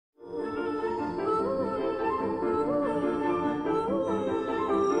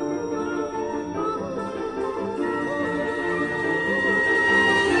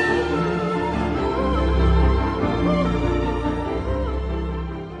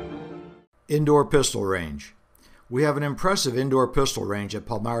Indoor Pistol Range. We have an impressive indoor pistol range at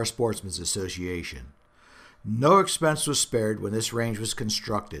Palmyra Sportsmen's Association. No expense was spared when this range was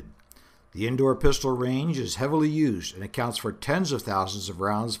constructed. The indoor pistol range is heavily used and accounts for tens of thousands of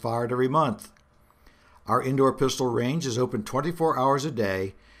rounds fired every month. Our indoor pistol range is open 24 hours a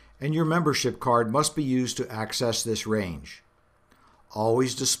day, and your membership card must be used to access this range.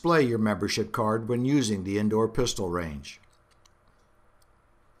 Always display your membership card when using the indoor pistol range.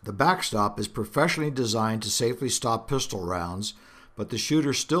 The backstop is professionally designed to safely stop pistol rounds, but the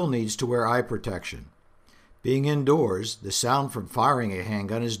shooter still needs to wear eye protection. Being indoors, the sound from firing a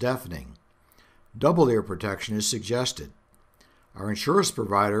handgun is deafening. Double ear protection is suggested. Our insurance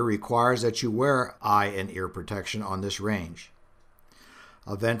provider requires that you wear eye and ear protection on this range.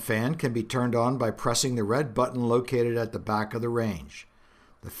 A vent fan can be turned on by pressing the red button located at the back of the range.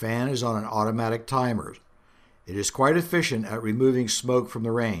 The fan is on an automatic timer. It is quite efficient at removing smoke from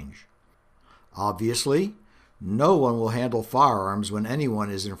the range. Obviously, no one will handle firearms when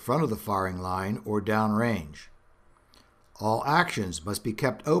anyone is in front of the firing line or downrange. All actions must be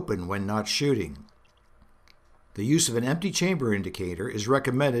kept open when not shooting. The use of an empty chamber indicator is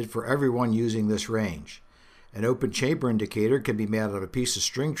recommended for everyone using this range. An open chamber indicator can be made out of a piece of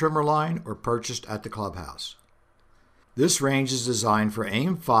string trimmer line or purchased at the clubhouse. This range is designed for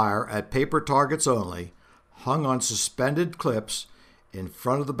aim fire at paper targets only, hung on suspended clips in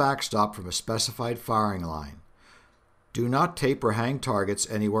front of the backstop from a specified firing line. Do not tape or hang targets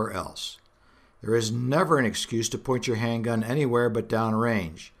anywhere else. There is never an excuse to point your handgun anywhere but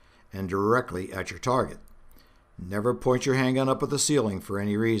downrange and directly at your target. Never point your handgun up at the ceiling for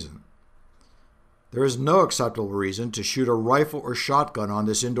any reason. There is no acceptable reason to shoot a rifle or shotgun on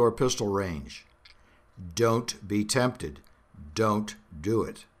this indoor pistol range. Don't be tempted. Don't do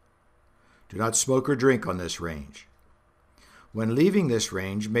it. Do not smoke or drink on this range. When leaving this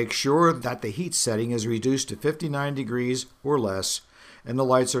range, make sure that the heat setting is reduced to 59 degrees or less and the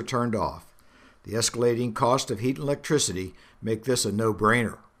lights are turned off. The escalating cost of heat and electricity make this a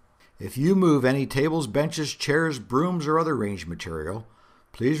no-brainer. If you move any tables, benches, chairs, brooms, or other range material,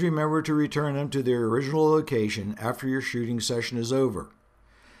 please remember to return them to their original location after your shooting session is over.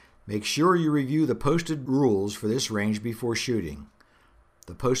 Make sure you review the posted rules for this range before shooting.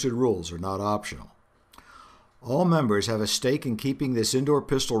 The posted rules are not optional. All members have a stake in keeping this indoor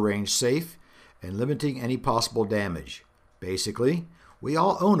pistol range safe and limiting any possible damage. Basically, we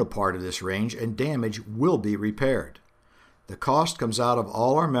all own a part of this range and damage will be repaired. The cost comes out of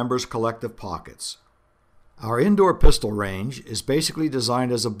all our members' collective pockets. Our indoor pistol range is basically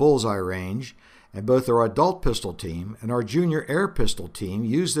designed as a bullseye range, and both our adult pistol team and our junior air pistol team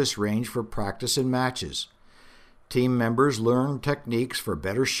use this range for practice and matches. Team members learn techniques for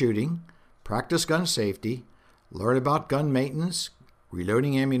better shooting, practice gun safety, learn about gun maintenance,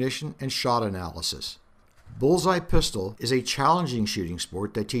 reloading ammunition, and shot analysis. Bullseye pistol is a challenging shooting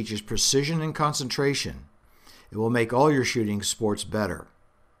sport that teaches precision and concentration. It will make all your shooting sports better.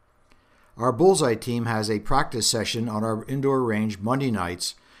 Our Bullseye team has a practice session on our indoor range Monday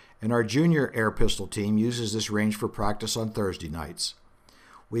nights, and our junior air pistol team uses this range for practice on Thursday nights.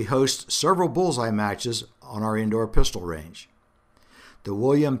 We host several Bullseye matches on our indoor pistol range. The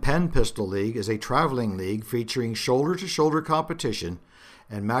William Penn Pistol League is a traveling league featuring shoulder-to-shoulder competition,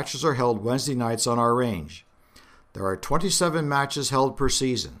 and matches are held Wednesday nights on our range. There are 27 matches held per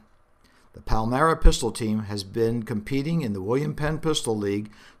season. The Palmyra Pistol Team has been competing in the William Penn Pistol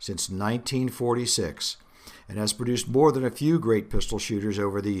League since 1946 and has produced more than a few great pistol shooters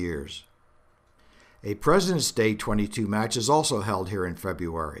over the years. A President's Day 22 match is also held here in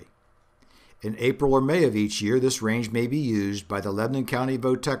February. In April or May of each year, this range may be used by the Lebanon County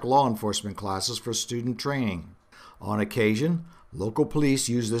VOTEC law enforcement classes for student training. On occasion, local police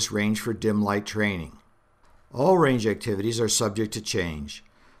use this range for dim light training. All range activities are subject to change.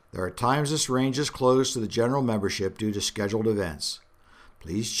 There are times this range is closed to the general membership due to scheduled events.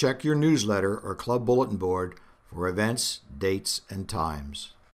 Please check your newsletter or club bulletin board for events, dates, and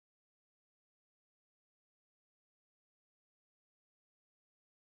times.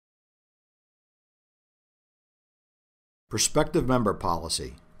 Prospective Member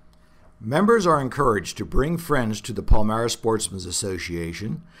Policy. Members are encouraged to bring friends to the Palmyra Sportsmen's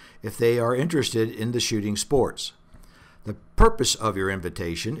Association if they are interested in the shooting sports. The purpose of your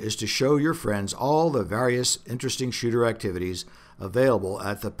invitation is to show your friends all the various interesting shooter activities available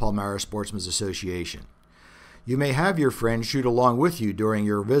at the Palmyra Sportsmen's Association. You may have your friend shoot along with you during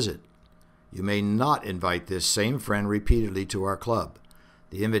your visit. You may not invite this same friend repeatedly to our club.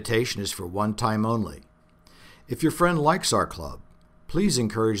 The invitation is for one time only. If your friend likes our club, please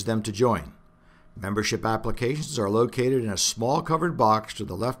encourage them to join. Membership applications are located in a small covered box to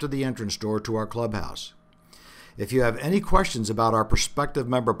the left of the entrance door to our clubhouse. If you have any questions about our prospective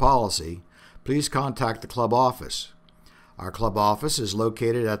member policy, please contact the club office. Our club office is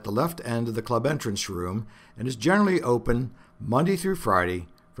located at the left end of the club entrance room and is generally open Monday through Friday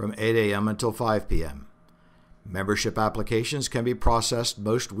from 8 a.m. until 5 p.m. Membership applications can be processed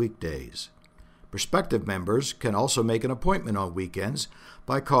most weekdays. Prospective members can also make an appointment on weekends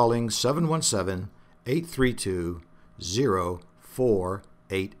by calling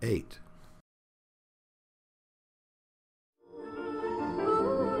 717-832-0488.